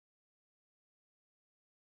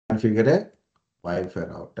configure a Wi-Fi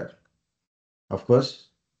router. Of course,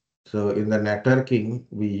 so in the networking,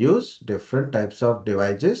 we use different types of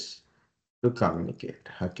devices to communicate.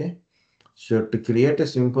 Okay. So to create a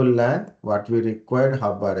simple LAN, what we require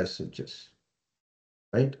hub RS switches,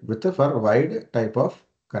 right? For wide type of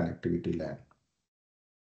connectivity LAN.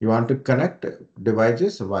 You want to connect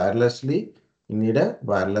devices wirelessly, you need a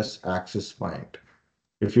wireless access point.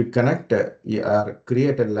 If you connect or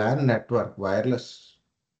create a LAN network wirelessly,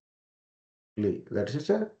 that is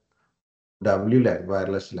a WLAN,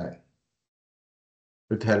 wireless LAN,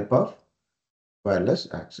 with help of wireless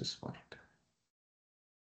access point.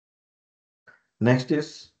 Next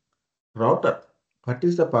is router. What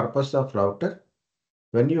is the purpose of router?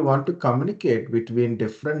 When you want to communicate between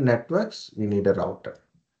different networks, we need a router.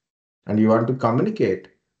 And you want to communicate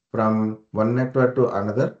from one network to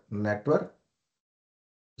another network.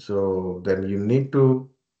 So then you need to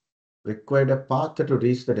require a path to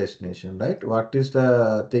reach the destination, right? What is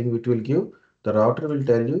the thing which will give? The router will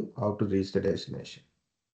tell you how to reach the destination.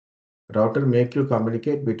 Router make you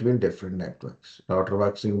communicate between different networks. Router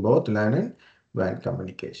works in both LAN and WAN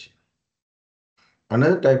communication.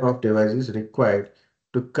 Another type of device is required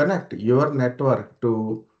to connect your network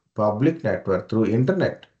to public network through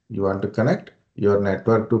internet. You want to connect your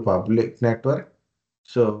network to public network,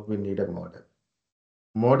 so we need a modem.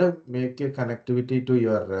 Modem make a connectivity to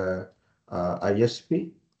your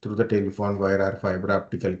ISP through the telephone wire or fiber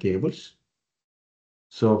optical cables.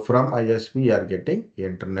 So from ISP, you are getting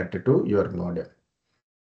internet to your modem.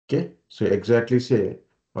 Okay, so exactly say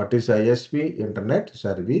what is ISP? Internet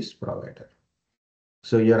Service Provider.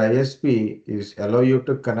 So your ISP is allow you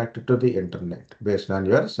to connect to the internet based on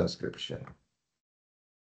your subscription.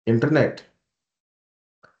 Internet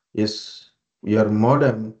is your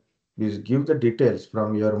modem. Is give the details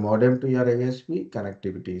from your modem to your ISP.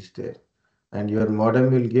 Connectivity is there, and your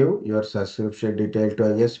modem will give your subscription detail to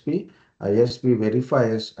ISP. ISP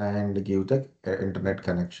verifies and give the internet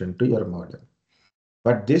connection to your modem.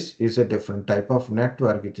 But this is a different type of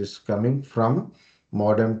network which is coming from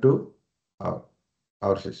modem to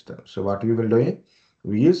our system. So what we will do,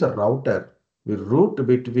 we use a router, we route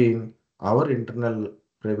between our internal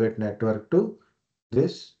private network to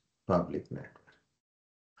this public network.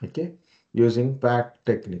 Okay, using PAT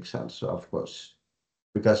techniques also, of course,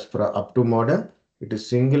 because for up to modem, it is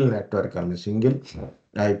single network only, single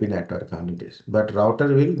IP network only it is. But router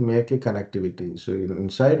will make a connectivity. So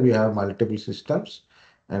inside we have multiple systems,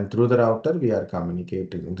 and through the router we are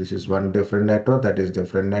communicating. This is one different network, that is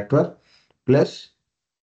different network, plus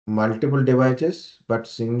multiple devices, but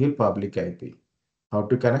single public IP. How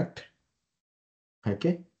to connect?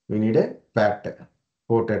 Okay, we need a PAT,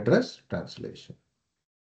 port address translation.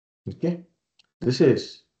 Okay, this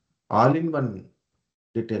is all-in-one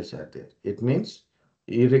details are there. It means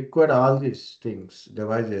you require all these things,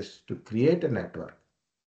 devices to create a network.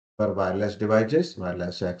 For wireless devices,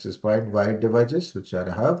 wireless access point, wired devices, which are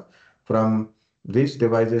a hub. From these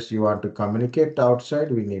devices you want to communicate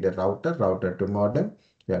outside, we need a router to modem,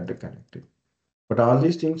 you have to connect it. But all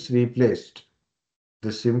these things replaced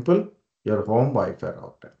the simple your home Wi-Fi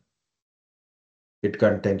router. It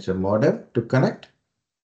contains a modem to connect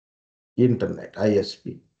internet,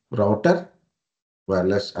 ISP, router,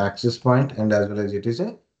 wireless access point, and as well as it is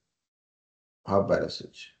a hub wireless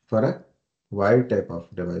switch for a wide type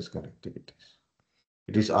of device connectivities.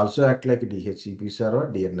 It is also act like a DHCP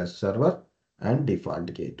server, DNS server, and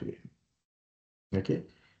default gateway. Okay.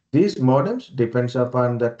 These modems depends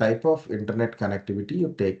upon the type of internet connectivity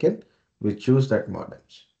you taken. We choose that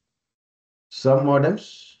modems. Some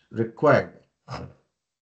modems required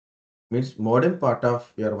means modem part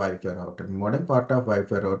of your Wi-Fi router. Modem part of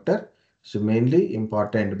Wi-Fi router is mainly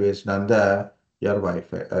important based on the your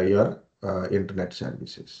Wi-Fi your internet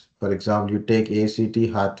services. For example, you take ACT,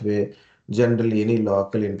 Hathway, generally any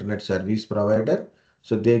local internet service provider.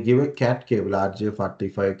 So they give a CAT cable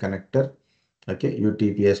RJ45 connector, okay,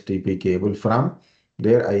 UTP STP cable from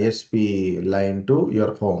their ISP line to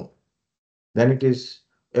your home. Then it is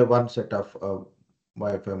a one set of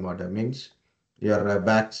Wi-Fi modem means your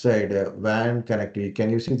backside WAN connectivity. Can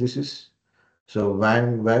you see this is? So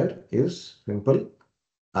WAN wire is simple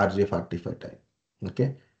RJ45 type.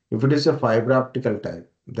 Okay. If it is a fiber optical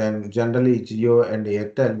type, then generally Jio and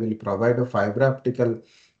Airtel will provide a fiber optical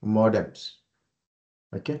modems.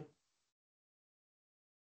 Okay.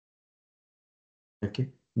 Okay.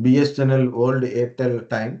 BSNL old Airtel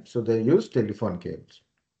time, so they use telephone cables.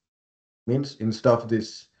 Means instead of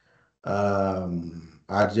this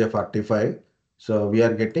RJ45, so we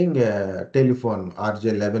are getting a telephone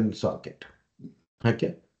RJ11 socket.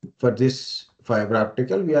 Okay. For this fiber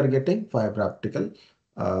optical, we are getting fiber optical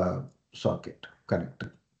uh, socket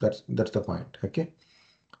connector. That's the point. Okay.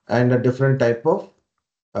 And a different type of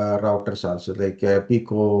routers also, like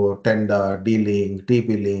Pico, Tenda, D-Link,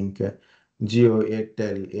 TP-Link, Geo,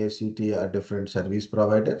 Airtel, ACT are different service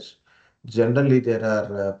providers. Generally, there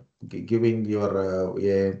are giving your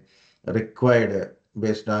a required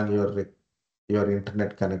based on your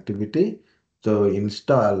internet connectivity to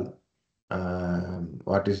install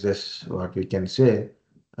what is this? What we can say?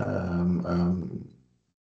 Um, um,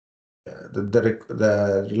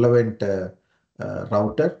 the relevant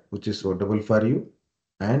router which is suitable for you,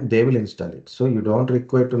 and they will install it. So you don't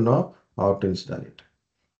require to know how to install it.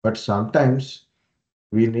 But sometimes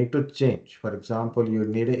we need to change. For example, you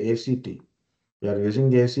need a ACT. You are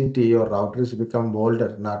using ACT, your router has become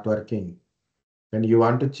older, not working. When you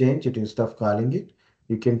want to change it, instead of calling it,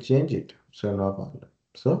 you can change it. So no problem.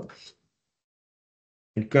 So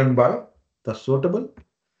you can buy the suitable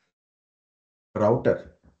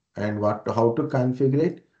router. And how to configure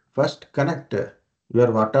it? First, connect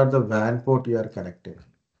what are the WAN port you are connecting.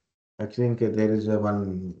 I think there is a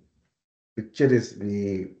one picture is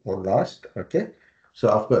we lost. Okay. So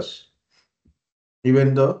of course,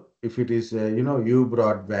 even though if it is you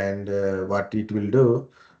broadband, what it will do,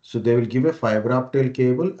 so they will give a fiber optic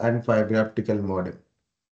cable and fiber optical modem.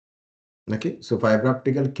 Okay. So fiber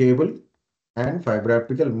optical cable and fiber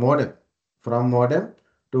optical modem. From modem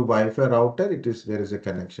to Wi-Fi router, there is a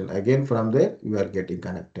connection. Again, from there you are getting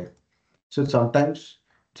connected. So sometimes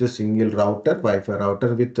it's a single router, Wi-Fi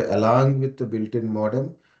router with along with the built-in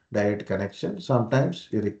modem direct connection. Sometimes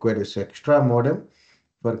you require this extra modem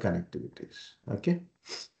for connectivities. Okay.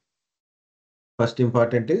 First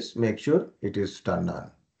important is make sure it is turned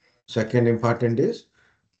on. Second important is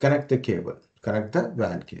connect the cable, connect the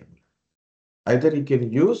WAN cable. Either you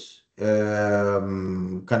can use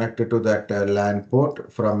connected to that LAN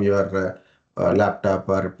port from your laptop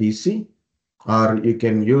or PC, or you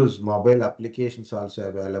can use mobile applications also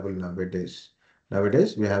available nowadays.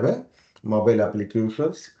 Nowadays, we have a mobile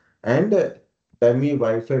applications and dummy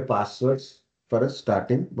Wi-Fi passwords for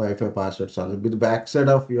starting Wi-Fi passwords also. With the backside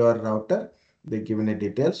of your router, they given a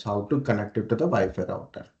details how to connect it to the Wi-Fi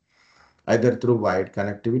router. Either through wired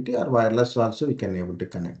connectivity or wireless also we can able to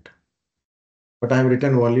connect. But I have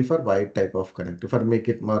written only for wired type of connectivity for make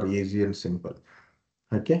it more easy and simple.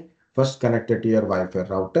 Okay. First connect it to your Wi-Fi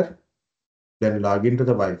router. Then log into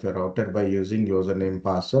the Wi-Fi router by using username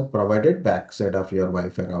password provided backside of your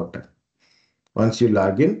Wi-Fi router. Once you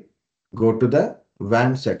log in, go to the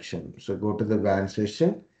WAN section. So go to the WAN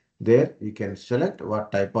section. There you can select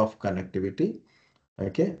what type of connectivity.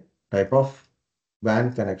 Okay. Type of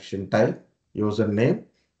WAN connection type, username,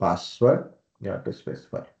 password. You have to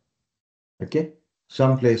specify. Okay.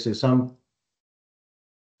 Some places, some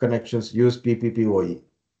connections use PPPoE.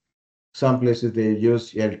 Some places they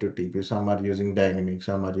use L2TP. Some are using dynamic.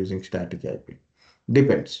 Some are using static IP.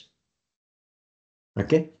 Depends.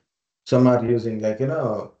 Okay. Some are using like,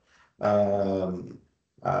 um,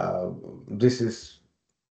 uh, this is,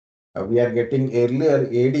 we are getting earlier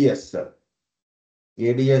ADSL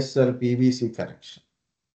PVC connection.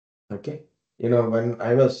 Okay. When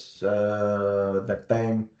I was that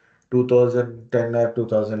time, 2010 or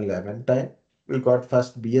 2011 time, we got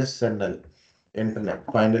first BSNL internet.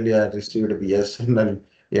 Finally, I received BSNL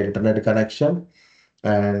internet connection,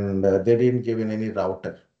 and they didn't give in any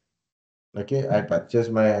router. Okay, I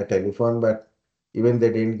purchased my telephone, but even they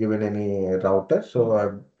didn't give in any router, so I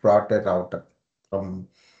brought a router from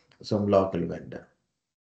some local vendor.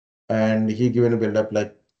 And he given a build up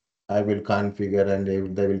like I will configure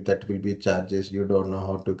and that will be charges. You don't know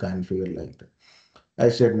how to configure like that. I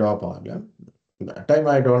said no problem. That time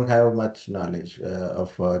I don't have much knowledge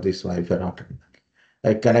of this Wi-Fi router.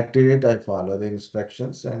 I connected it, I follow the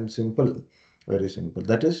instructions and simple, very simple.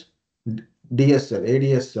 That is DSL,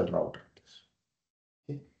 ADSL router.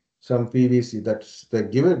 Okay. Some PVC, that's the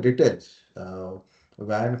given details,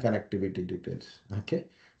 WAN connectivity details. Okay.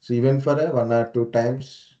 So even for a one or two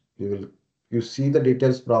times, you see the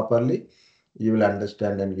details properly, you will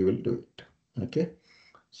understand and you will do it. Okay.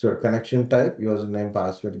 So connection type, username,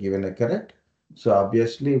 password given a correct. So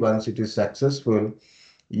obviously, once it is successful,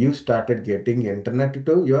 you started getting internet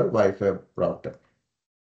to your Wi-Fi router.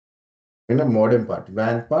 In a modem part,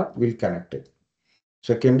 WAN part will connect it.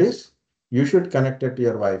 Second is you should connect it to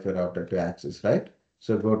your Wi-Fi router to access, right?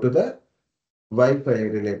 So go to the Wi-Fi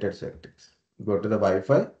related settings. Go to the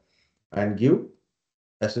Wi-Fi and give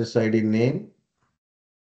SSID name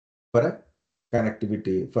for a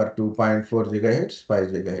connectivity for 2.4 gigahertz, 5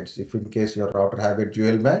 gigahertz. If in case your router have a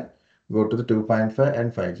dual band, go to the 2.5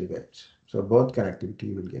 and 5 gigahertz. So both connectivity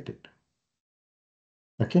you will get it.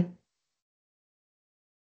 Okay.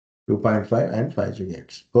 2.5 and 5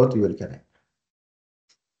 gigahertz. Both you will connect.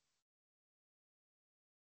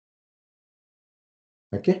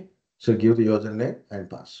 Okay. So give the username and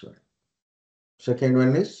password. Second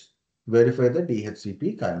one is verify the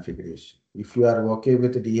DHCP configuration. If you are okay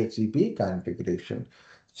with the DHCP configuration,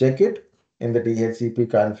 check it in the DHCP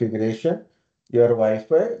configuration. Your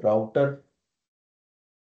Wi-Fi router,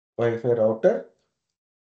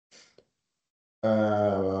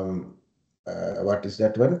 um, what is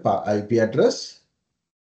that one? IP address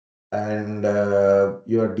and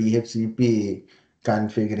your DHCP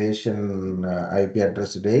configuration IP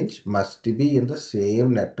address range must be in the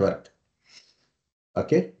same network.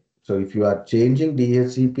 Okay. So if you are changing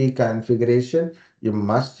DHCP configuration, you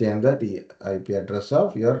must change the IP address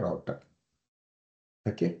of your router.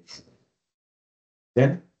 Okay.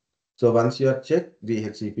 Then, so once you have checked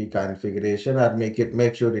DHCP configuration or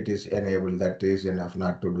make sure it is enabled, that is enough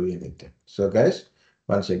not to do anything. So guys,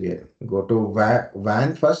 once again, go to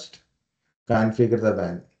WAN first, configure the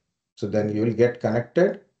WAN. So then you will get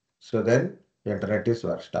connected. So then internet is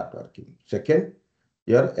start working. Second,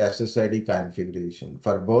 your SSID configuration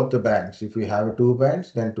for both the bands. If you have two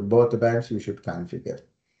bands, then to both the bands you should configure.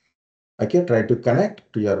 Okay, try to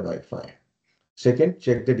connect to your Wi-Fi. Second,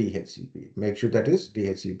 check the DHCP. Make sure that is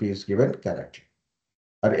DHCP is given correctly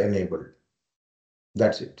or enabled.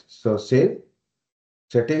 That's it. So save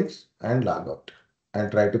settings and log out and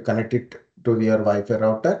try to connect it to your Wi-Fi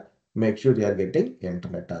router. Make sure you are getting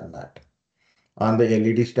internet or not. On the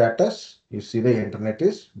LED status, you see the internet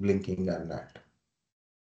is blinking or not.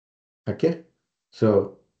 Okay,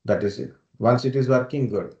 so that is it. Once it is working,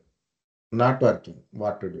 good. Not working,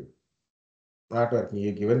 what to do? Not working.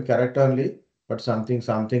 You given correct only, but something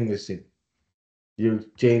missing. You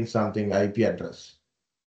change something IP address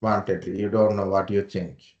wantedly. You don't know what you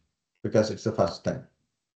change because it's the first time.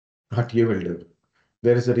 What you will do?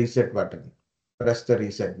 There is a reset button. Press the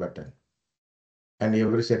reset button, and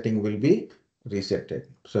every setting will be resetted.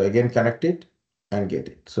 So again, connect it and get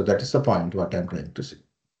it. So that is the point. What I'm trying to say.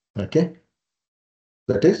 Okay,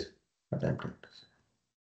 that is what I'm trying to say.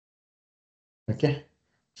 Okay,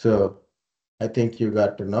 so I think you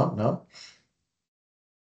got to know now.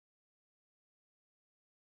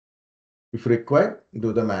 If required,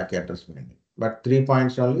 do the MAC address binding. But 3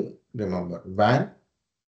 points only, remember. WAN,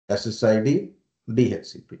 SSID,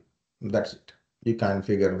 DHCP. That's it. You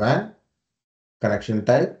configure WAN, connection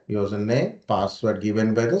type, username, password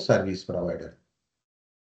given by the service provider.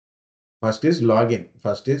 First is login.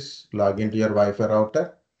 First is login to your Wi-Fi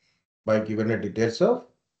router by giving the details of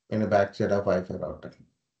in the backside of Wi-Fi router.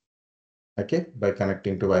 Okay, by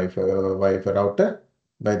connecting to Wi-Fi router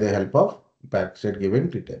by the help of backside given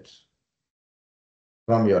details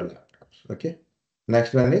from your laptops. Okay.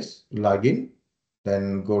 Next one is login.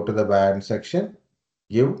 Then go to the WAN section,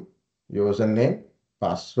 give username,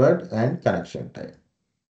 password, and connection type.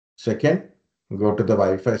 Second, go to the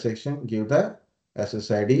Wi-Fi section, give the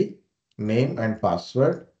SSID, name, and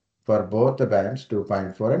password for both the bands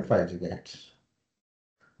 2.4 and 5 gigahertz.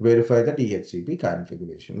 Verify the DHCP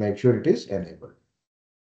configuration. Make sure it is enabled.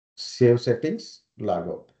 Save settings, log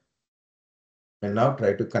out. And now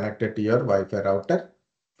try to connect it to your Wi-Fi router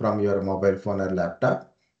from your mobile phone or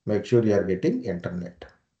laptop. Make sure you are getting internet.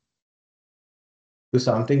 If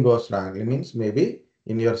something goes wrong, it means maybe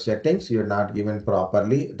in your settings you're not given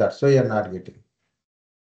properly. That's why you're not getting.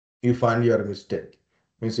 You find your mistake.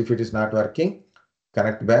 Means if it is not working,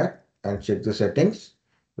 connect back and check the settings.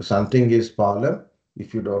 If something is problem,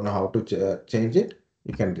 if you don't know how to change it,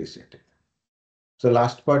 you can reset it. So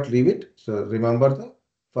last part, leave it. So remember the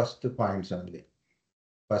first points only.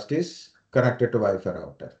 First is connected to Wi-Fi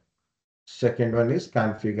router. Second one is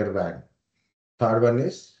configure WAN. Third one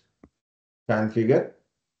is configure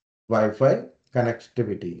Wi-Fi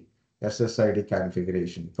connectivity, SSID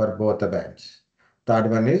configuration for both the bands. Third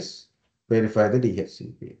one is verify the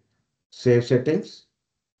DHCP. Save settings,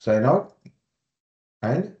 sign out,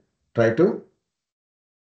 and try to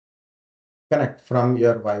connect from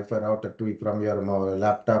your Wi-Fi router to from your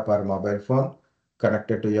laptop or mobile phone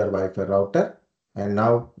connected to your Wi-Fi router. And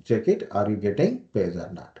now check it. Are you getting page or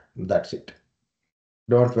not? That's it.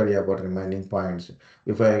 Don't worry about remaining points.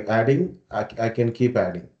 If I adding, I can keep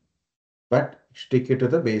adding, but stick it to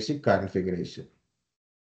the basic configuration.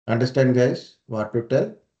 Understand, guys, what to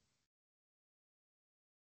tell?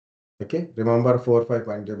 Okay, remember 4 5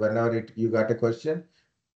 points. Whenever you got a question,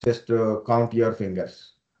 just count your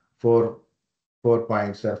fingers. Four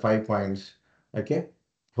points or 5 points. Okay,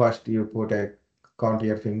 first you put a count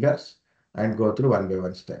your fingers and go through one by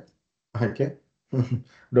one step. Okay,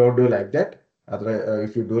 don't do like that. Otherwise,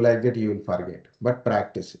 if you do like that, you will forget. But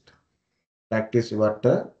practice it. Practice what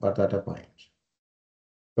are the points.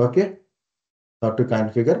 Okay. How to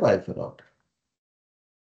configure Wi-Fi router.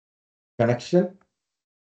 Connection,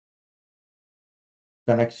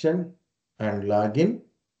 connection and login,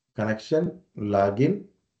 connection, login,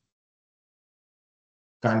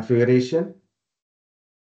 configuration,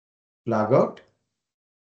 logout,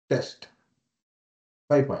 test.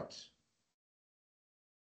 5 points.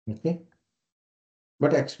 Okay.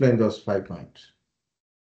 But explain those 5 points.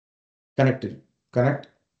 Connected. Connect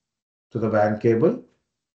to the WAN cable.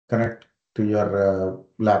 Connect to your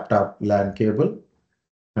laptop LAN cable.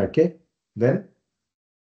 Okay. Then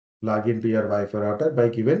log into your Wi-Fi router by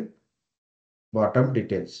given bottom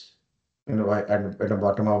details. And at the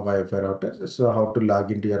bottom of Wi-Fi router. So how to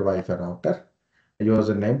log into your Wi-Fi router.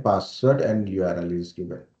 Username, password, and URL is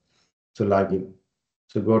given. So log in.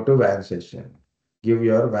 So go to WAN session. Give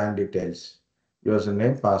your WAN details.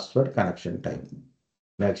 Username, password, connection time.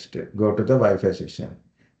 Next, go to the Wi-Fi session.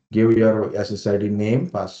 Give your SSID name,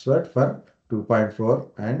 password for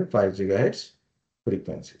 2.4 and 5 gigahertz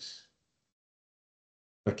frequencies.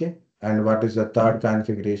 Okay. And what is the third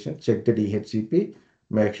configuration? Check the DHCP.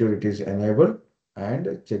 Make sure it is enabled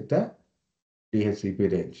and check the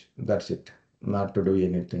DHCP range. That's it. Not to do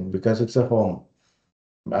anything because it's a home.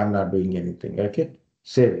 I'm not doing anything. Okay.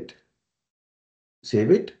 Save it.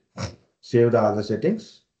 Save it. Save all the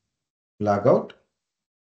settings. Log out.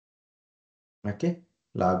 Okay.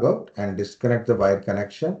 Log out and disconnect the wire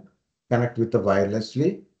connection. Connect with the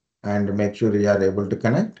wirelessly and make sure you are able to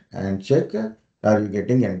connect and check are you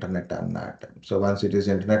getting internet or not. So once it is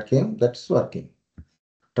internet came, that's working.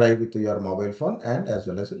 Try with your mobile phone and as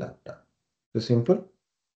well as a laptop. So simple.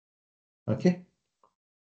 Okay.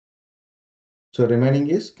 So remaining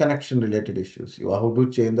is connection related issues. You have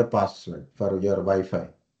to change the password for your Wi-Fi.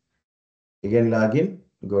 Again, log in,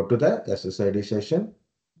 go to the SSID session.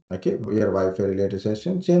 Okay, your Wi-Fi related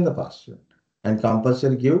session, change the password. And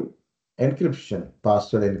compulsory give encryption.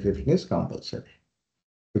 Password encryption is compulsory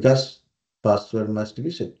because password must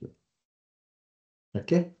be secure.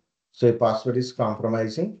 Okay. So a password is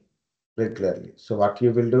compromising regularly. So what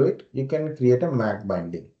you will do it, you can create a MAC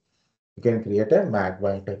binding. You can create a MAC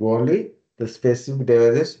binding. Only the specific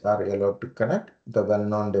devices are allowed to connect, the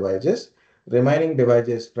well-known devices. Remaining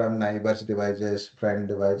devices from neighbors devices, friend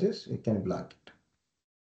devices, you can block it.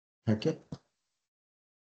 Okay.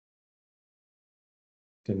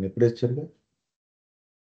 Can you please check it?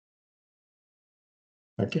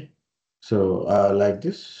 Okay. So like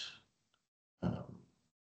this. Um,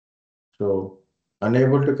 so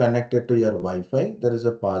unable to connect it to your Wi-Fi, there is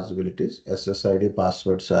a possibilities. SSID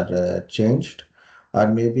passwords are changed, or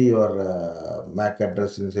maybe your MAC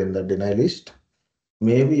address is in the deny list.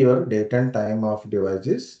 Maybe your date and time of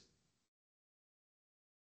devices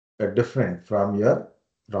are different from your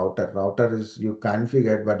router. Router is you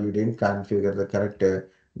configured, but you didn't configure the correct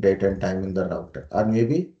date and time in the router. Or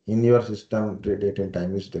maybe in your system, the date and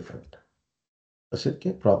time is different. That's it,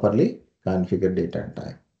 okay? Properly configure date and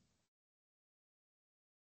time.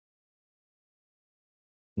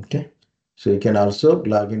 Okay. So you can also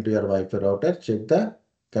log into your Wi-Fi router, check the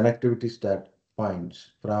connectivity stat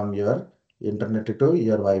points from your internet to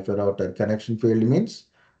your Wi-Fi router. Connection failed means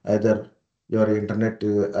either your internet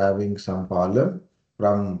having some problem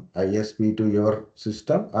from ISP to your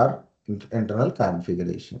system or internal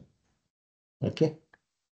configuration. Okay.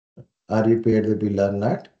 Are you paid the bill or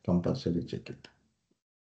not? Compulsory check it.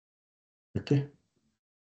 Okay.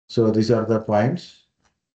 So these are the points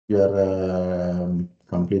you are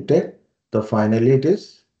completed. The finally it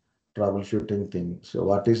is troubleshooting thing. So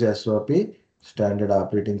what is SOP? Standard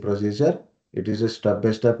operating procedure. It is a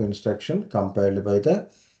step-by-step instruction compiled by the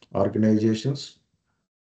organizations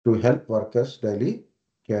to help workers daily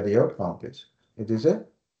carry out complex. It is a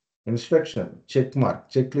instruction, check mark,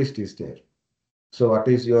 checklist is there. So what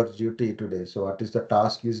is your duty today? So what is the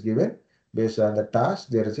task is given? Based on the task,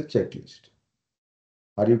 there is a checklist.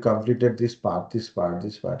 Are you completed this part, this part,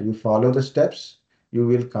 this part? You follow the steps, you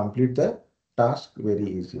will complete the task very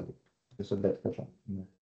easily. So that's the point.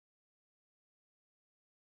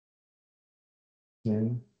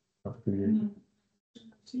 Then, okay.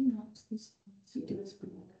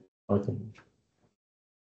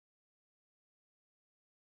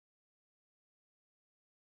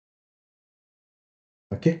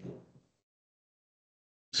 Okay.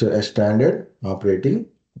 So a standard operating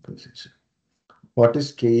procedure. What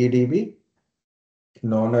is KEDB?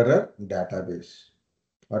 Non-error database.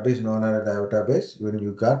 What is non-error database? When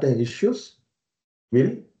you got a issues,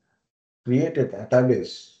 will create a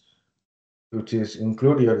database which is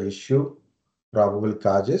include your issue, probable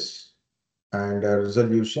causes, and a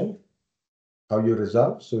resolution how you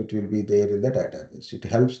resolve. So it will be there in the database. It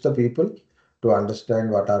helps the people to understand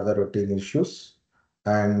what are the routine issues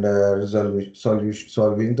and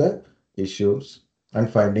solving the issues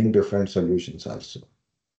and finding different solutions also.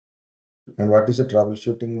 And what is a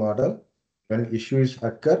troubleshooting model? When issues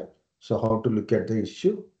occur, so how to look at the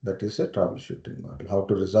issue, that is a troubleshooting model. How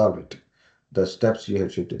to resolve it, the steps you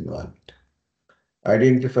should involve it.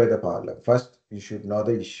 Identify the problem. First, you should know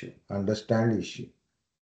the issue, understand the issue,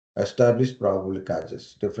 establish probable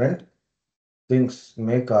causes. Different things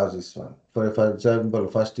may cause this one. For example,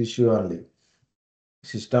 first issue only,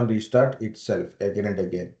 system restart itself again and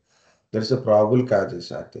again. There is a probable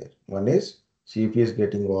causes are there. One is CPU is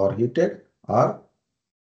getting overheated or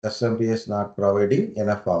SMPS not providing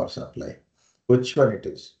enough power supply. Which one it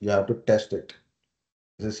is? You have to test it.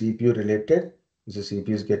 Is the CPU related? Is the CPU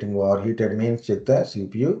is getting overheated means check the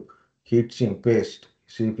CPU heatsink paste,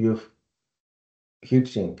 CPU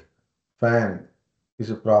heatsink, fan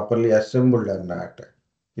is properly assembled or not.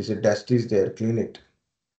 Is it dust is there? Clean it.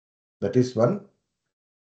 That is one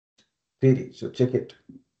theory. So check it.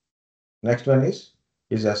 Next one is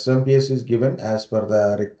SMPS is given as per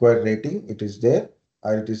the required rating. It is there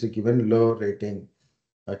or it is given low rating.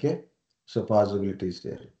 Okay. So possibility is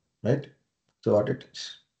there, right? So what it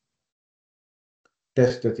is?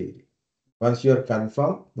 Test the theory. Once you are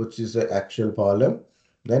confirmed, which is the actual problem,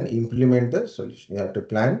 then implement the solution. You have to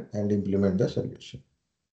plan and implement the solution.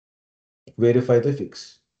 Verify the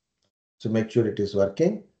fix. So make sure it is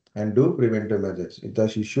working and do preventive measures. The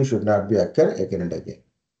issue should not be occur again and again.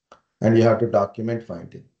 And you have to document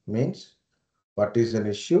finding. Means what is an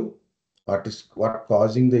issue, what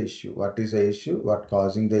causing the issue, what is the issue, what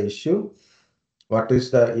causing the issue, what is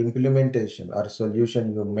the implementation or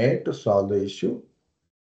solution you made to solve the issue.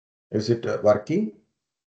 Is it working?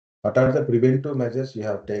 What are the preventive measures you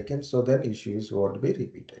have taken so that issues won't be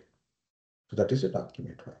repeated? So that is a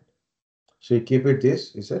document file. So you keep it,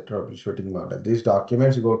 this is a troubleshooting model. These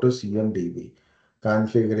documents go to CMDB,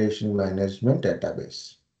 Configuration Management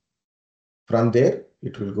Database. From there,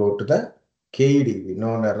 it will go to the KEDB,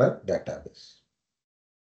 known error database.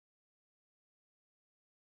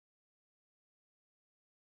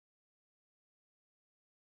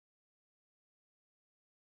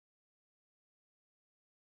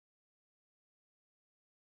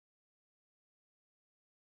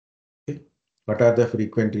 Okay. What are the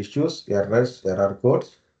frequent issues, errors, error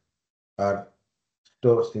codes are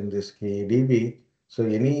stores in this KDB. So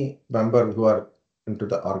any member who are into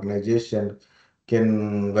the organization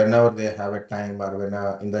can, whenever they have a time or when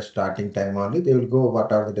in the starting time only, they will go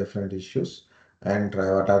what are the different issues and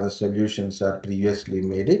try what are the solutions are previously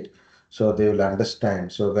made it. So they will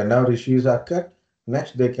understand. So whenever issues occur,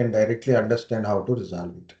 next they can directly understand how to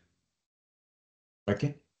resolve it.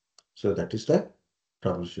 Okay. So that is the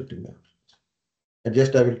troubleshooting. And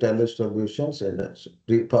just I will tell the solutions and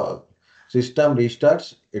system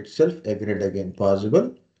restarts itself again and again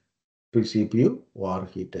possible to CPU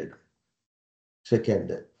overheated.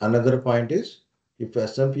 Second, another point is if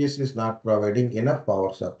SMPS is not providing enough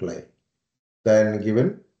power supply, then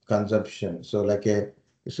given consumption. So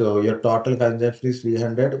so your total consumption is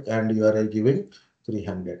 300 and you are giving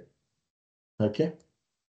 300. Okay.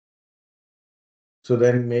 So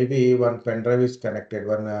then maybe one pen drive is connected,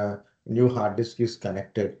 one new hard disk is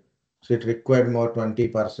connected. So it required more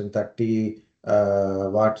 20%, 30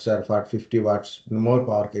 watts or 50 watts, more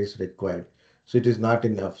power is required. So it is not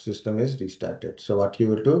enough, system is restarted. So what you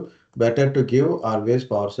will do, better to give always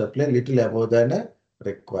power supply little above than a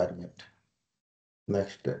requirement.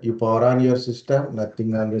 Next, you power on your system,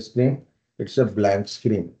 nothing on the screen. It's a blank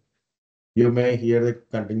screen. You may hear the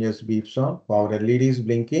continuous beep sound, power LED is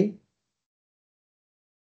blinking,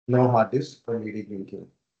 no hard disk, LED blinking.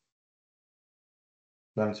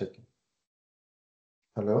 1 second.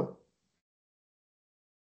 Hello?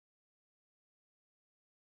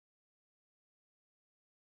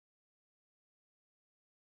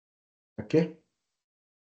 Okay.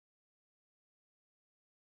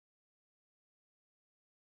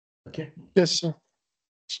 Okay. Yes, sir.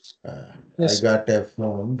 I Yes. got a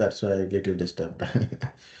phone, that's why I get you disturbed.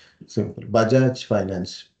 Simple. Bajaj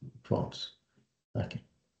Finance phones. Okay.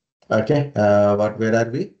 Okay. Where are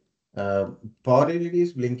we? Power LED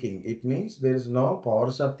is blinking. It means there is no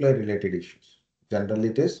power supply related issues. Generally,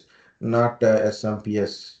 it is not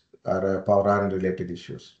SMPS or power on related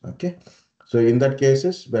issues. Okay. So in that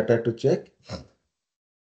cases, better to check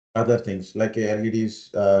other things like a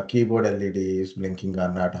LEDs, keyboard LED is blinking or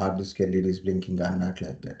not, hard disk LED is blinking or not,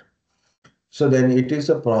 like that. So then it is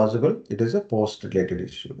a plausible, it is a post related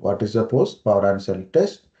issue. What is a post? Power and cell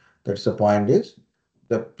test. That's the point is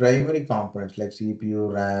the primary components like CPU,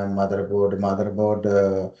 RAM,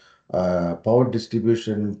 power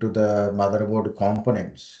distribution to the motherboard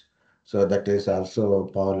components. So that is also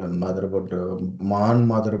power motherboard,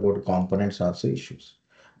 non-motherboard components also issues.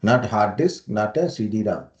 Not hard disk, not a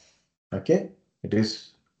CD-RAM. Okay, it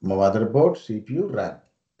is motherboard, CPU, RAM.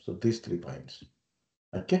 So these 3 points.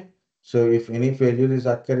 Okay, so if any failure is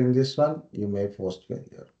occur in this one, you may post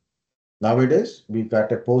failure. Nowadays, we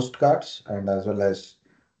got a postcards and as well as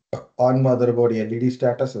on motherboard LED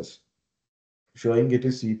statuses showing it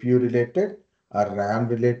is CPU related or RAM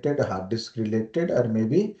related, hard disk related, or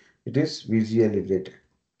maybe it is VGA related.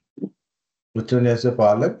 Which one has a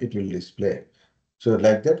problem, it will display. So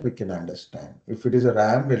like that we can understand. If it is a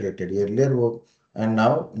RAM related, earlier and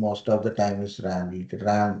now most of the time is RAM related.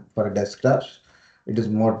 RAM for desktops, it is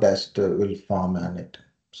more dust will form on it.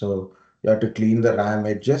 So you have to clean the RAM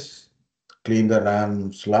edges, clean the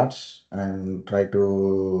RAM slots, and try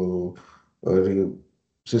to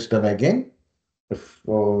system again. If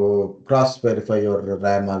cross verify your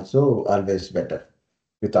RAM also always better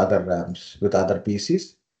with other RAMs, with other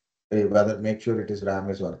PCs, whether make sure it is RAM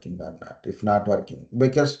is working or not. If not working,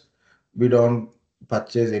 because we don't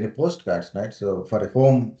purchase any postcards, right? So for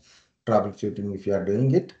home troubleshooting, if you are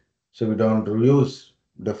doing it, so we don't use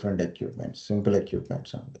different equipment, simple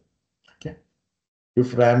equipments only. Okay.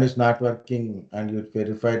 If RAM is not working and you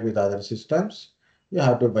verified with other systems, you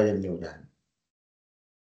have to buy a new RAM.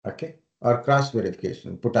 Okay. Or cross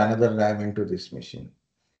verification, put another RAM into this machine.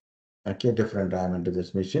 Okay, different RAM into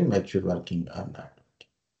this machine, make sure working or not.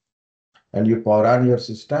 And you power on your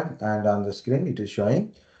system and on the screen it is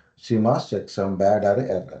showing CMOS checksum bad or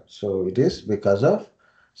error. So it is because of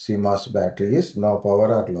CMOS battery is no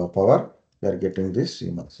power or low power. We are getting this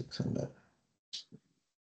CMOS checksum error.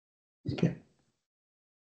 Okay.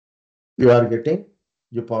 You are getting,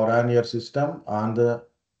 you power on your system, on the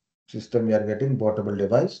system you are getting bootable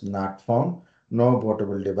device, not found, no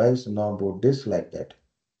bootable device, no boot disk like that.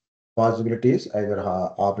 Possibility is either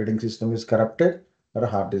operating system is corrupted or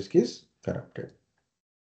hard disk is corrupted.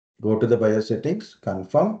 Go to the BIOS settings,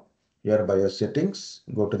 confirm your BIOS settings,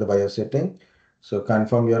 go to the BIOS setting. So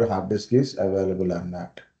confirm your hard disk is available or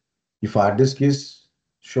not. If hard disk is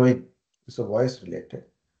showing, it's a voice related,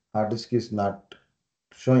 hard disk is not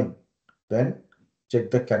showing, then check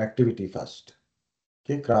the connectivity first.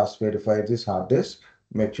 Okay, cross verify this hard disk,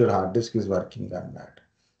 make sure hard disk is working or not.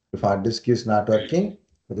 If hard disk is not working,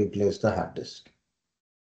 replace the hard disk.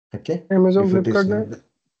 Okay, Amazon if it is Flipkart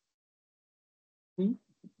में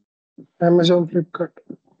Amazon Flipkart.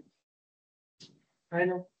 I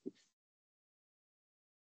know.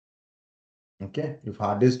 okay, if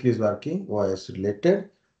hard disk is working, OS related,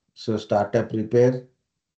 so startup repair,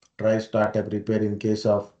 try startup repair in case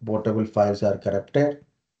of bootable files are corrupted.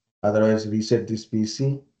 Otherwise, reset this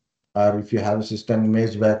PC, or if you have a system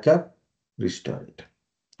image backup, restore it.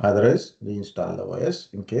 Otherwise, reinstall the OS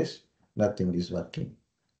in case nothing is working.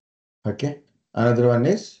 Okay. Another one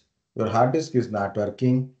is your hard disk is not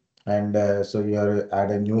working, and so you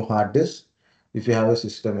add a new hard disk. If you have a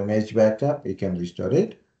system image backup, you can restore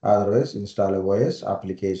it. Otherwise, install a OS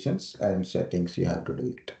applications and settings. You have to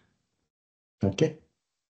do it. Okay.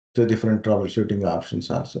 So different troubleshooting options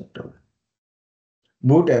are set.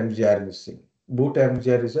 Boot MGR missing. Boot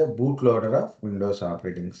MGR is a bootloader of Windows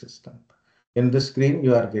operating system. In the screen,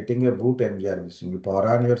 you are getting a boot MGR missing. You power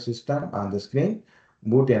on your system on the screen,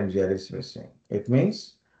 boot MGR is missing. It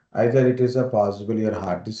means either it is a possible your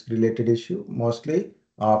hard disk related issue, mostly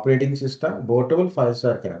operating system, bootable files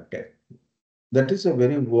are corrupted. That is a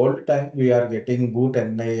very old time we are getting boot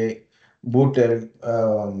NIA, boot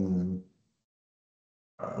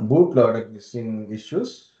bootloader missing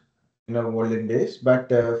issues in our olden days, but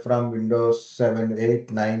from Windows 7,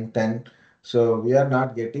 8, 9, 10, so we are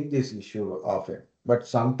not getting this issue often, but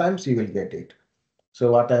sometimes you will get it.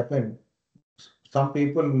 So what happened? Some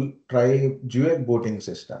people try dual booting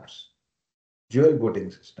systems.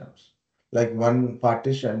 Like one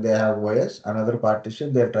partition, they have OS, another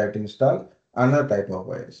partition, they try to install another type of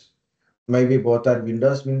OS. Maybe both are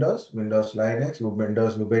Windows Linux, Windows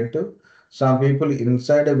Ubuntu. Some people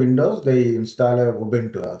inside a Windows, they install a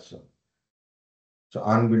Ubuntu also. So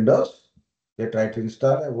on Windows, they try to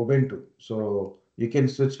install a Ubuntu. So you can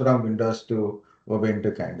switch from Windows to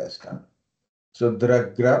Ubuntu kind of stuff. So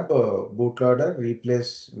grab bootloader,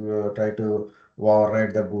 replace, try to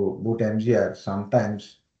override the boot MGR.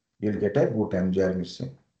 Sometimes you'll get a boot MGR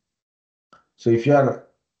missing. So if you are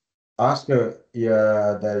ask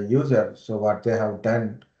yeah, the user, so what they have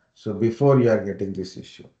done, so before you are getting this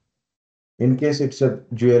issue. In case it's a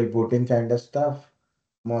dual booting kind of stuff,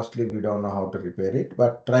 mostly we don't know how to repair it,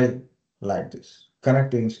 but try like this.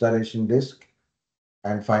 connect to installation disk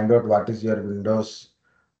and find out what is your Windows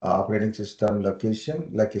operating system location,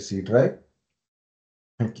 like a C drive.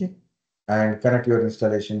 Okay. And connect your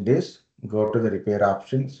installation disk, go to the repair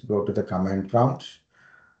options, go to the command prompts,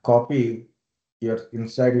 copy your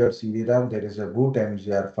inside your CD-ROM, there is a boot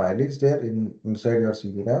MGR file is there inside your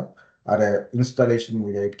CD-ROM or a installation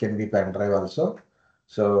media. It can be pen drive also.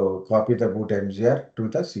 So copy the boot MGR to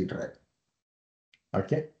the C drive.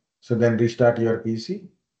 Okay. So then restart your PC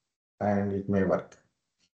and it may work.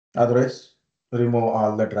 Otherwise, remove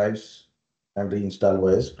all the drives and reinstall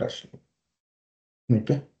OS freshly.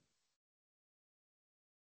 Okay.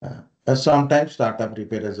 Sometimes startup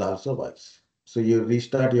repair is also wise. So you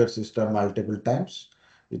restart your system multiple times,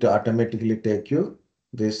 it automatically take you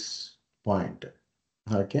this point.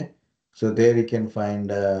 Okay. So there you can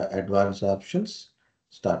find advanced options,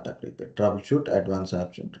 startup repair, troubleshoot, advanced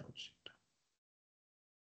option, troubleshoot.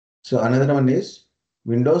 So another one is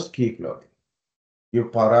Windows keep loading. You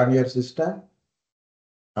power on your system,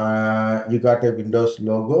 you got a Windows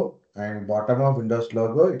logo and bottom of Windows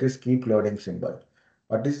logo, it is keep loading symbol.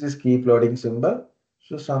 What is this keep loading symbol?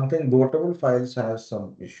 So something bootable files have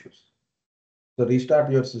some issues. So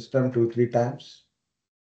restart your system 2-3 times.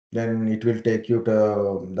 Then it will take you to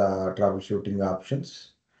the troubleshooting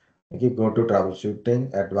options. Okay, go to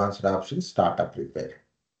troubleshooting, advanced options, startup repair.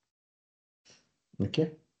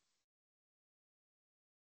 Okay.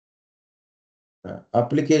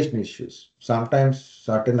 Application issues. Sometimes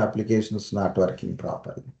certain applications not working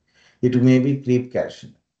properly. It may be keep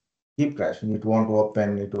crashing. It won't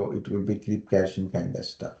open. It will be keep caching kind of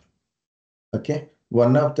stuff. Okay.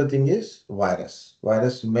 One of the thing is virus.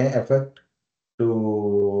 Virus may affect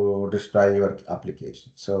to destroy your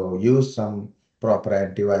application. So use some proper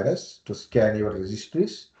antivirus to scan your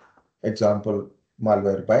registries. Example,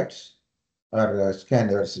 malware bytes or scan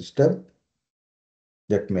your system.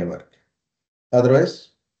 That may work.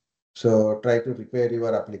 Otherwise, so try to repair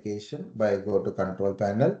your application by go to control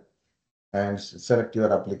panel and select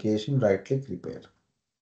your application, right click repair.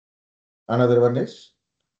 Another one is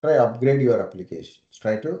try upgrade your application.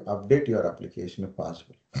 Try to update your application if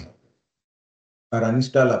possible. Or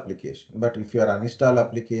uninstall application. But if you are uninstall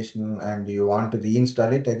application and you want to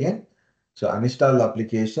reinstall it again, so uninstall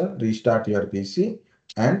application, restart your PC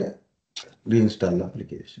and reinstall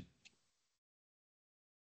application.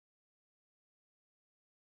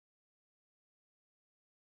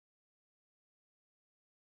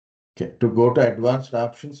 Okay, to go to advanced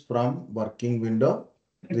options from working window,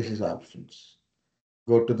 this is options.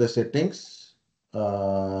 Go to the settings,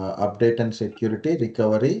 update and security,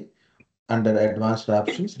 recovery, under advanced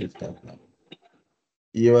options, restart now.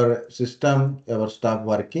 Your system ever stop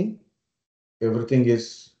working, everything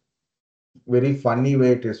is very funny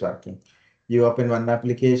way it is working. You open one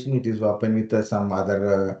application, it is open with some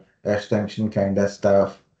other extension kind of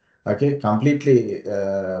stuff. Okay, completely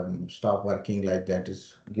stop working like that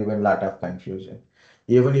is given a lot of confusion.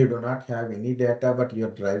 Even you do not have any data, but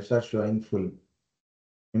your drives are showing full.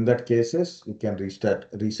 In that cases, you can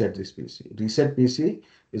reset this PC. Reset PC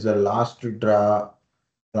is a last draw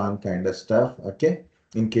on kind of stuff. Okay,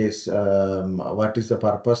 in case what is the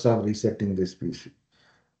purpose of resetting this PC?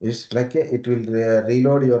 It's like it will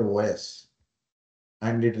reload your OS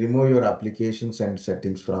and it remove your applications and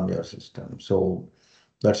settings from your system. So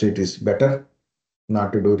that's it is better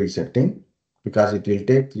not to do resetting because it will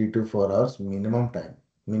take 3 to 4 hours minimum time.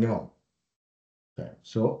 Minimum time.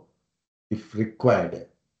 So if required,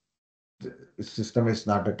 the system is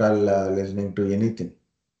not at all listening to anything.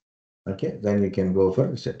 Okay, then you can go for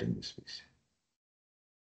resetting this PC.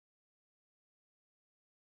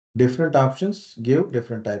 Different options give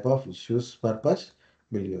different type of issues purpose.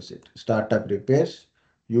 We'll use it. Startup repairs,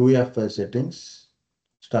 UEFI settings,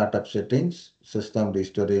 startup settings, system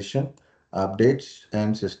restoration, updates,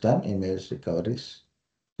 and system image recoveries.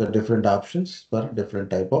 The different options for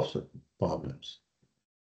different type of problems.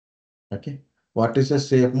 Okay. What is a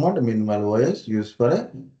safe mode? Minimal OS used for a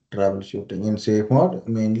troubleshooting. In safe mode,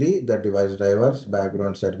 mainly the device drivers,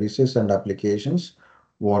 background services, and applications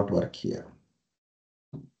won't work here.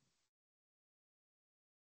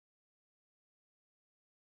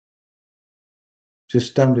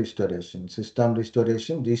 System restoration. System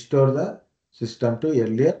restoration, restore the system to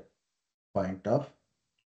earlier point of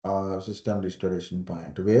system restoration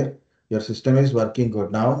point where your system is working good.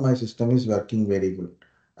 Now my system is working very good.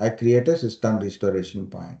 I create a system restoration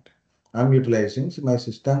point. I'm utilizing my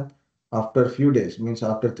system after few days, means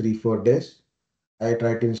after 3-4 days, I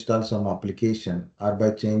try to install some application or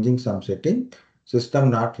by changing some setting, system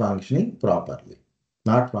not functioning properly.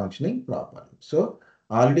 Not functioning properly. So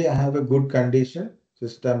already I have a good condition,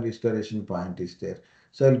 system restoration point is there.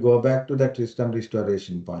 So I'll go back to that system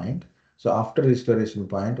restoration point. So after restoration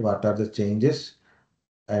point, what are the changes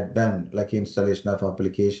I've done, like installation of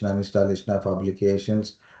application, uninstallation of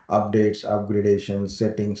applications, updates, upgradations,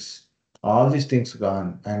 settings, all these things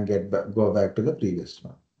gone and go back to the previous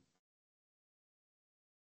one.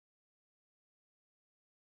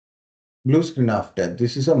 Blue screen of death.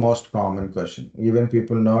 This is a most common question. Even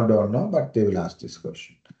people know, don't know, but they will ask this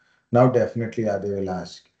question. Now, definitely, they will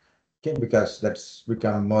ask. Okay, because that's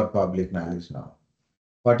become more public knowledge now.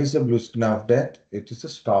 What is the blue screen of death? It is a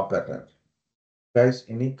stop error. Guys,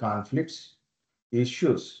 any conflicts,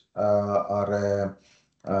 issues, or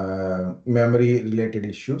memory related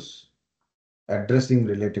issues, addressing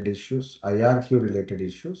related issues, IRQ related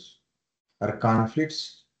issues, or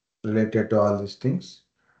conflicts related to all these things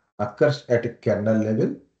occurs at a kernel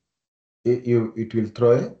level, it will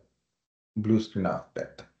throw a blue screen of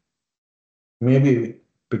death. Maybe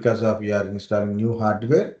because of you are installing new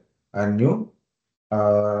hardware and new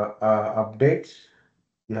updates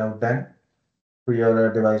you have done to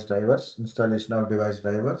your device drivers, installation of device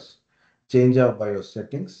drivers, change of BIOS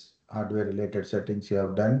settings, hardware related settings you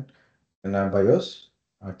have done in a BIOS.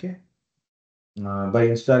 Okay. By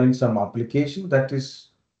installing some application that is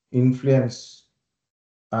influence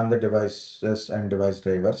on the devices and device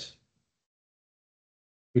drivers,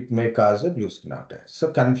 it may cause a blue screen of death.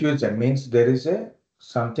 So confusion means there is a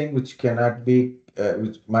something which cannot be,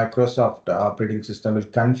 which Microsoft operating system will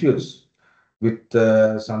confuse with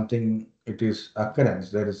something it is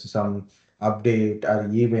occurrence. There is some update or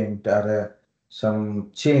event or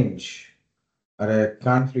some change or a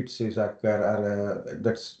conflict is occur or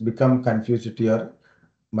that's become confused to your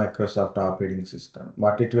Microsoft operating system.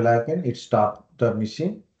 What it will happen? It stop the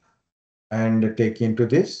machine and take into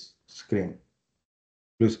this screen,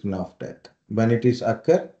 blue screen of death. When it is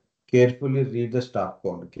occur, carefully read the stop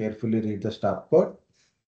code. Carefully read the stop code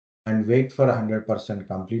and wait for 100%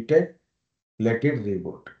 completed. Let it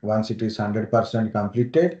reboot. Once it is 100%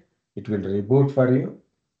 completed, it will reboot for you.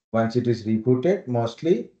 Once it is rebooted,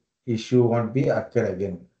 mostly issue won't be occur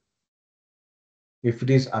again. If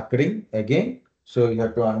it is occurring again, so you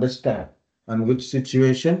have to understand on which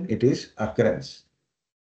situation it is occurrence.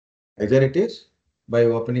 Either it is by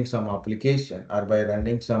opening some application or by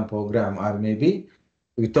running some program or maybe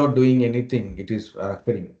without doing anything, it is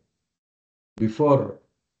occurring. Before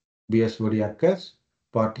BSOD occurs,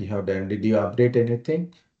 what you have done? Did you update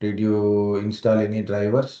anything? Did you install any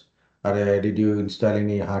drivers? Or did you install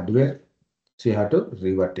any hardware? So you have to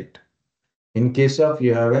revert it. In case of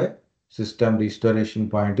you have a system restoration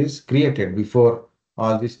point is created before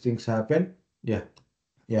all these things happen. Yeah,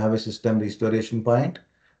 you have a system restoration point.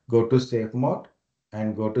 Go to safe mode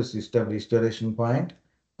and go to system restoration point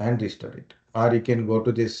and restore it. Or you can go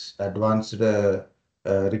to this advanced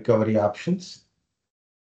recovery options.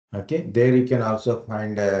 Okay, there you can also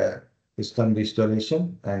find system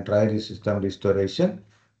restoration and try the system restoration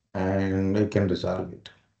and you can resolve it.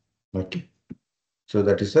 Okay, so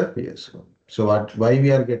that is a BSOD. So why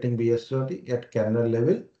we are getting BSOD at kernel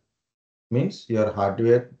level means your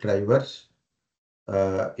hardware drivers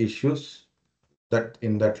issues that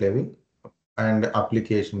in that level and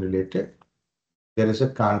application related. There is a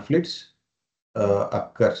conflicts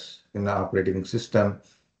occurs in the operating system.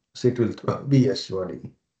 So it will be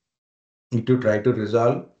BSOD. It will try to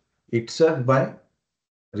resolve itself by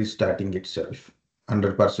restarting itself.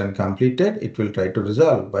 100% completed, it will try to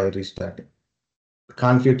resolve by restarting.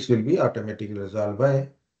 Conflicts will be automatically resolved by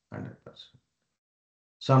 100%.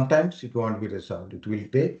 Sometimes it won't be resolved. It will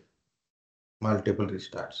take multiple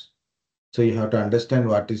restarts. So you have to understand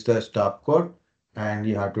what is the stop code and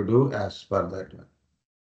you have to do as per that one.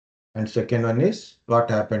 And second one is what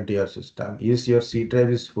happened to your system. Is your C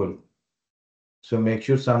drive is full? So make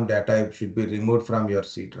sure some data should be removed from your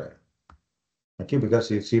C drive. Okay, because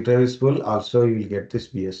if C drive is full, also you will get this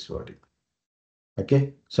BSOD.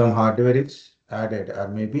 Okay, some hardware is added or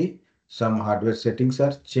maybe some hardware settings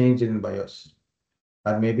are changed in BIOS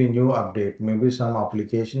or maybe new update, maybe some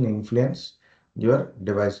application influence your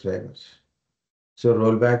device drivers. So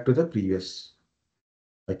roll back to the previous.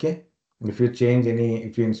 Okay, if you change any,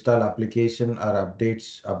 if you install application or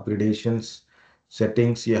updates, upgradations,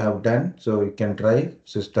 settings you have done, so you can try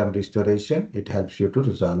system restoration. It helps you to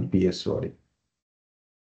resolve BSOD.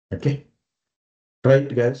 Okay. Try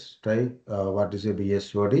it, guys. Try what is a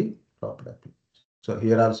BSOD proper application. So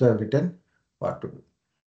here also I've written what to do.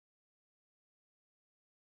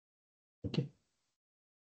 Okay.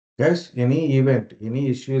 Guys, any event, any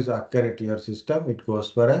issues occur at your system, it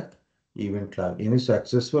goes for a event log. Any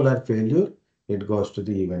successful or failure, it goes to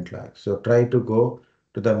the event log. So try to go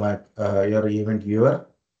to the your event viewer,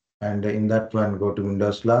 and in that one go to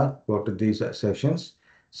Windows log, go to these sessions,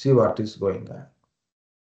 see what is going on.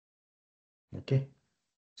 Okay.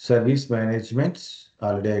 Service management.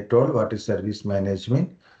 Already I told what is service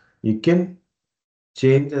management. You can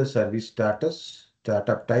change the service status,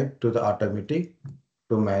 startup type to the automatic,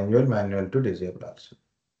 to manual, manual to disable also.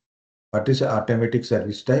 What is automatic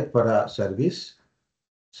service type for a service?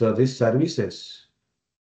 So these services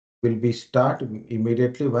will be start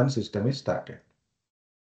immediately when system is started.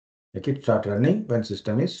 Make it start running when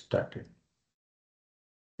system is started.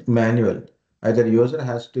 Manual, either user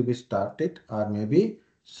has to be started or maybe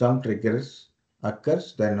some triggers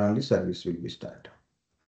occurs, then only service will be started.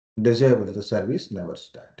 Disable, the service never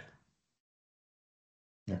start.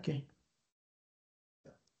 Okay.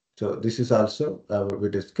 So this is also we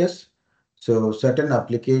discuss. So certain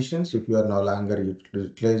applications, if you are no longer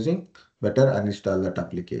utilizing, better uninstall that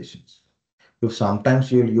applications. If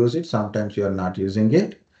sometimes you will use it, sometimes you are not using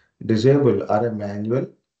it, disable or a manual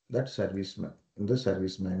that service in the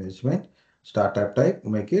service management startup type,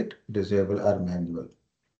 make it disable or manual.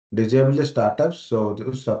 Disable the startups, so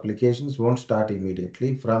those applications won't start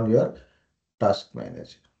immediately from your task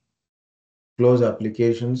manager. Close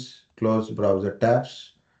applications, close browser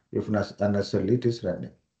tabs if unnecessarily it is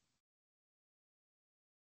running.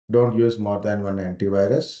 Don't use more than one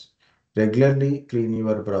antivirus. Regularly clean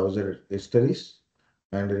your browser histories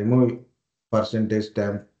and remove percentage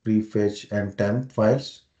temp, prefetch and temp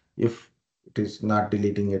files if it is not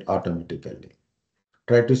deleting it automatically.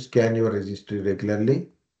 Try to scan your registry regularly,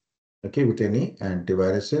 okay, with any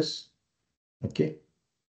antiviruses, okay.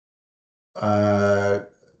 Uh,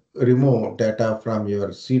 Remove data from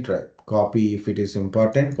your C drive. Copy if it is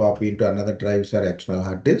important, copy into another drives or external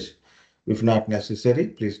hard disk. If not necessary,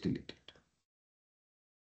 please delete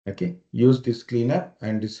it. Okay, use this cleanup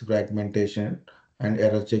and this fragmentation and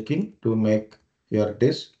error checking to make your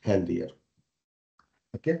disk healthier.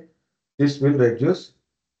 Okay, this will reduce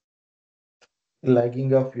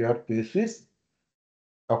lagging of your PCs,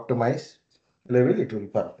 optimize level it will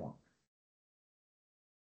perform.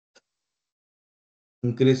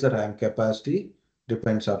 Increase the RAM capacity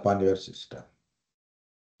depends upon your system.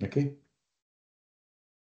 Okay,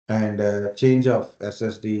 and change of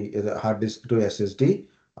SSD, hard disk to SSD,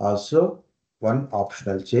 also one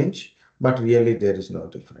optional change, but really there is no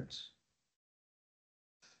difference.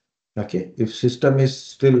 Okay, if system is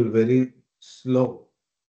still very slow,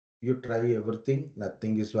 you try everything,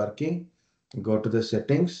 nothing is working, go to the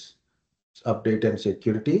settings, update and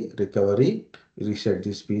security, recovery, reset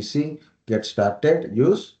this PC, get started,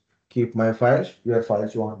 use, keep my files, your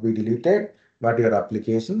files won't be deleted, but your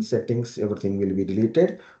application settings, everything will be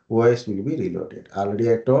deleted, OS will be reloaded.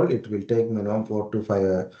 Already I told it will take minimum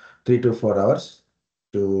 3 to 4 hours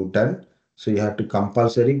to done. So you have to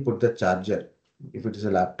compulsory put the charger. If it is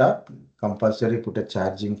a laptop, compulsory put a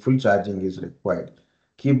charging, full charging is required.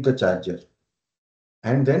 Keep the charger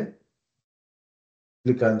and then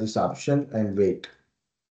click on this option and wait.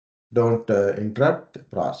 Don't interrupt the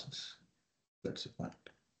process. That's the point.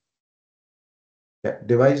 Yeah.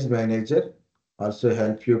 Device manager also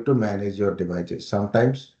help you to manage your devices.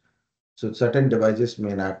 Sometimes, so certain devices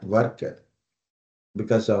may not work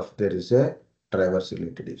because of there is a drivers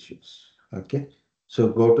related issues. Okay. So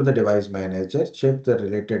go to the device manager, check the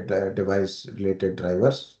related device related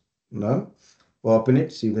drivers. Now, open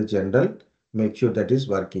it, see the general, make sure that is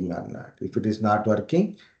working or not. If it is not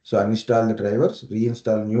working, so uninstall the drivers,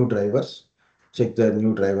 reinstall new drivers, check the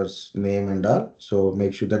new drivers name and all. So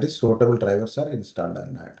make sure that is suitable drivers are installed or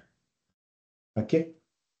not. Okay.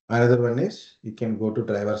 Another one is you can go to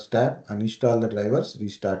drivers tab, uninstall the drivers,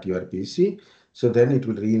 restart your PC. So then it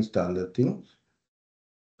will reinstall the thing.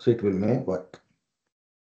 So it will may work.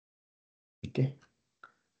 Okay.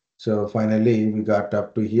 So finally we got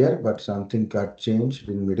up to here, but something got changed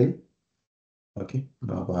in middle. Okay,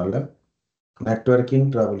 no problem.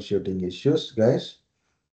 Networking troubleshooting issues, guys.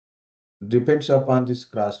 Depends upon this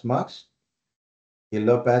cross marks.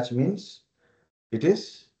 Yellow patch means it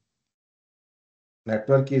is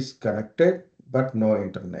network is connected, but no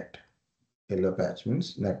internet. Yellow patch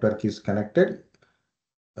means network is connected,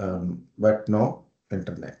 but no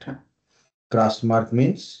internet. Cross mark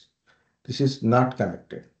means this is not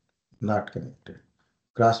connected, not connected.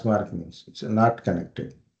 Cross mark means it's not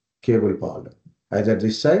connected. Cable problem. Either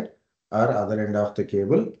this side or other end of the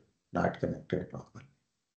cable not connected properly.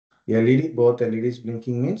 LED, both LEDs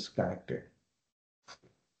blinking means connected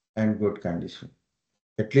and good condition.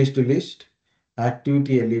 At least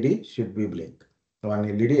activity LED should be blink. One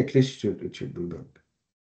LED at least should be blink.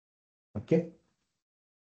 Okay.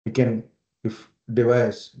 You can, if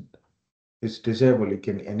device it's disabled. You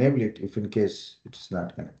can enable it if in case it's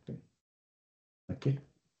not connecting. Okay.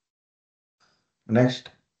 Next,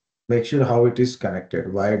 make sure how it is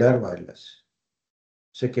connected, wired or wireless.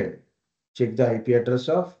 Second, check the IP address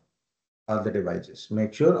of all the devices.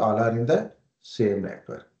 Make sure all are in the same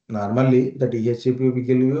network. Normally, the DHCP will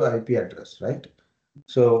give you IP address, right?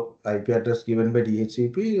 So IP address given by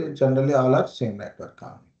DHCP, generally all are same network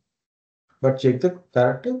only. But check the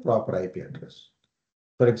correct proper IP address.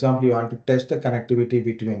 For example, you want to test the connectivity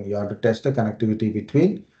between,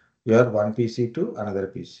 your one PC to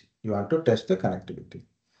another PC. You want to test the connectivity.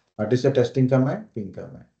 What is the testing command? Ping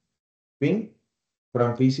command. Ping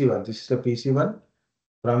from PC1. This is the PC1.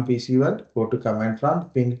 From PC1, go to command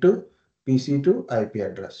prompt, ping to PC2 IP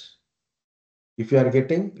address. If you are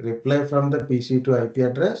getting reply from the PC2 IP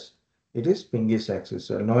address, it is ping is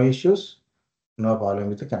successful. No issues, no problem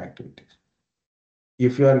with the connectivity.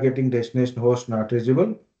 If you are getting destination host not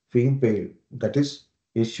reachable, ping failed. That is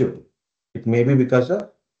issue. It may be because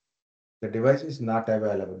of the device is not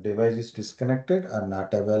available. Device is disconnected or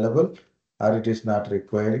not available, or it is not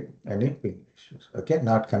requiring any ping issues. Okay,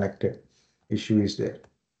 not connected. Issue is there.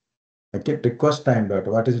 Okay, request timed out.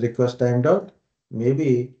 What is request timed out?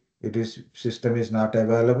 Maybe it is system is not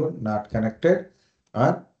available, not connected,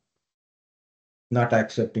 or not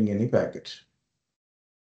accepting any packets.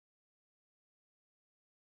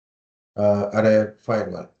 Or a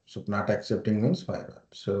firewall. So not accepting means firewall.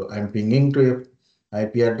 So I'm pinging to a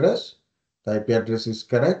IP address. The IP address is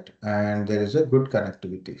correct and there is a good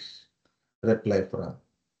connectivity. Reply from.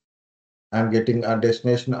 I'm getting a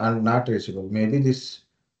destination and not reachable. Maybe this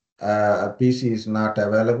PC is not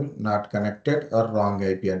available, not connected, or wrong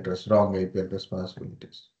IP address,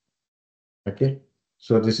 possibilities. Okay.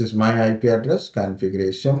 So this is my IP address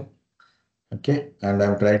configuration. Okay. And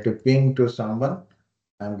I'm trying to ping to someone.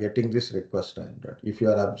 I'm getting this request time. If you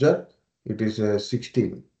are observed, it is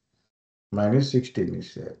 16. Mine is 16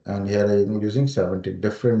 is there. And here I am using 17,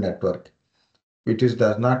 different network. It is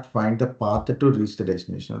does not find the path to reach the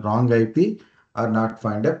destination. Wrong IP or not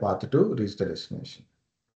find a path to reach the destination.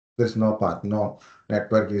 There's no path, no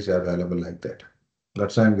network is available like that.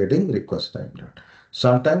 That's why I'm getting request timed out.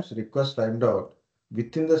 Sometimes request timed out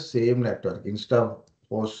within the same network. Instead of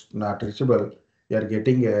host not reachable, you are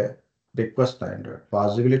getting a request timed out.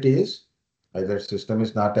 Possibility is either system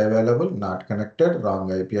is not available, not connected,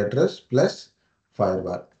 wrong IP address plus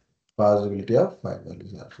firewall. Possibility of firewall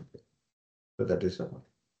is also there. So that is the one.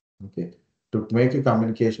 Okay. To make a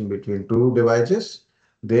communication between two devices,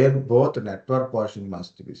 their both network portion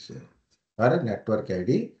must be same or a network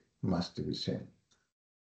ID must be same.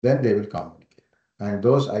 Then they will communicate. And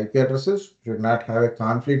those IP addresses should not have a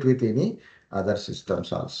conflict with any other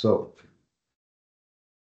systems also.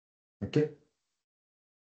 Okay.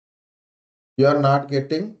 You are not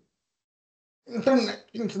getting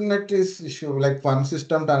internet is issue like one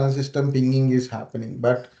system to another system pinging is happening,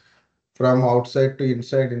 but from outside to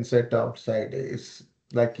inside, inside to outside is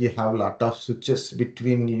like you have a lot of switches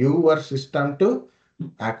between your system to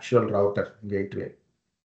actual router gateway.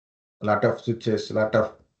 A lot of switches, a lot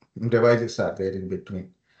of devices are there in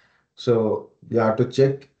between. So you have to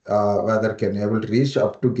check whether can able to reach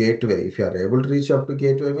up to gateway. If you are able to reach up to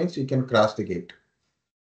gateway means you can cross the gate.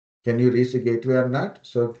 Can you reach the gateway or not?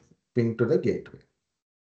 So ping to the gateway.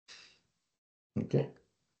 Okay.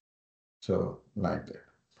 So like that.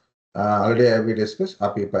 Already we discussed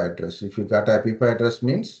API address. If you got API address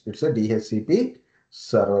means it's a DHCP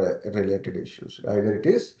server related issues. Either it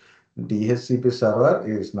is DHCP server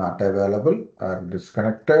is not available or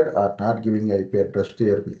disconnected or not giving IP address to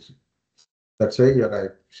your PC. That's why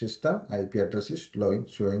your system IP address is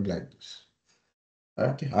showing like this.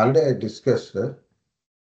 Okay, already I discussed.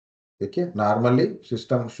 Okay, normally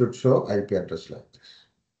system should show IP address like this,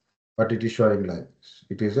 but it is showing like this.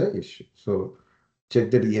 It is a issue. So check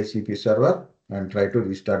the DHCP server and try to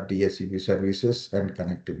restart DHCP services and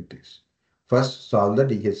connectivities. First, solve the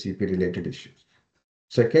DHCP related issues.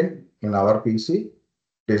 Second, in our PC,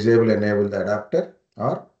 disable enable the adapter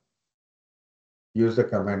or use the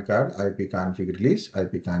command card ipconfig release,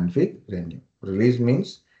 ipconfig renew. Release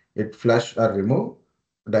means it flush or remove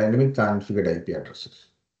dynamic configured IP addresses.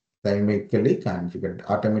 Dynamically configured,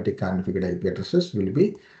 automatic configured IP addresses will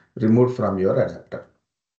be removed from your adapter.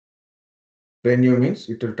 Renew means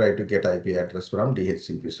it will try to get IP address from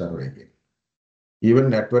DHCP server again.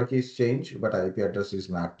 Even network is changed, but IP address is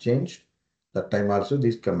not changed. That time also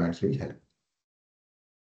these commands will help.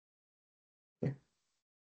 Okay.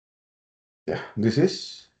 Yeah, this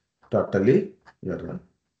is totally your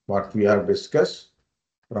what we have discussed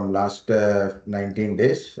from last 19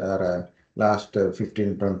 days or last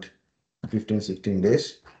 15, 20, 15, 16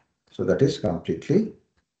 days. So that is completely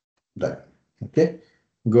done. Okay.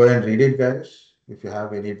 Go and read it, guys. If you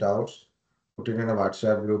have any doubts, put it in a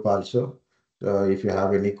WhatsApp group also. If you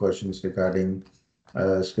have any questions regarding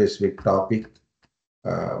a specific topic,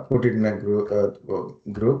 put it in a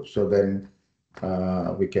group. So then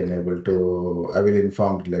we can able to, I will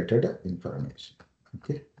inform related information.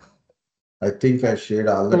 Okay. I think I shared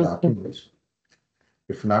all the Okay. documents.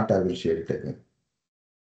 If not, I will share it again.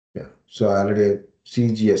 Yeah. So already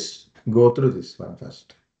CGS, go through this one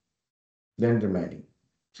first, then remaining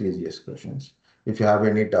CGS questions. If you have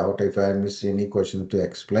any doubt, if I miss any question to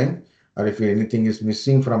explain, or if anything is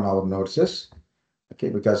missing from our notes, okay,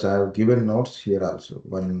 because I have given notes here also.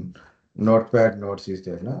 One notepad notes is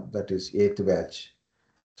there, no? That is eighth batch.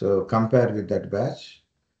 So compare with that batch.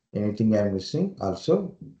 Anything I'm missing,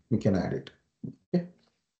 also we can add it. Okay,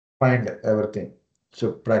 find everything.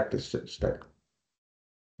 So practice study.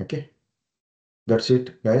 Okay, that's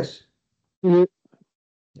it, guys. Mm,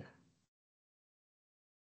 Yeah,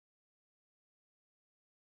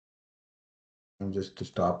 I'm just to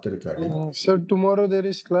stop the recording. So tomorrow there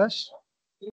is class.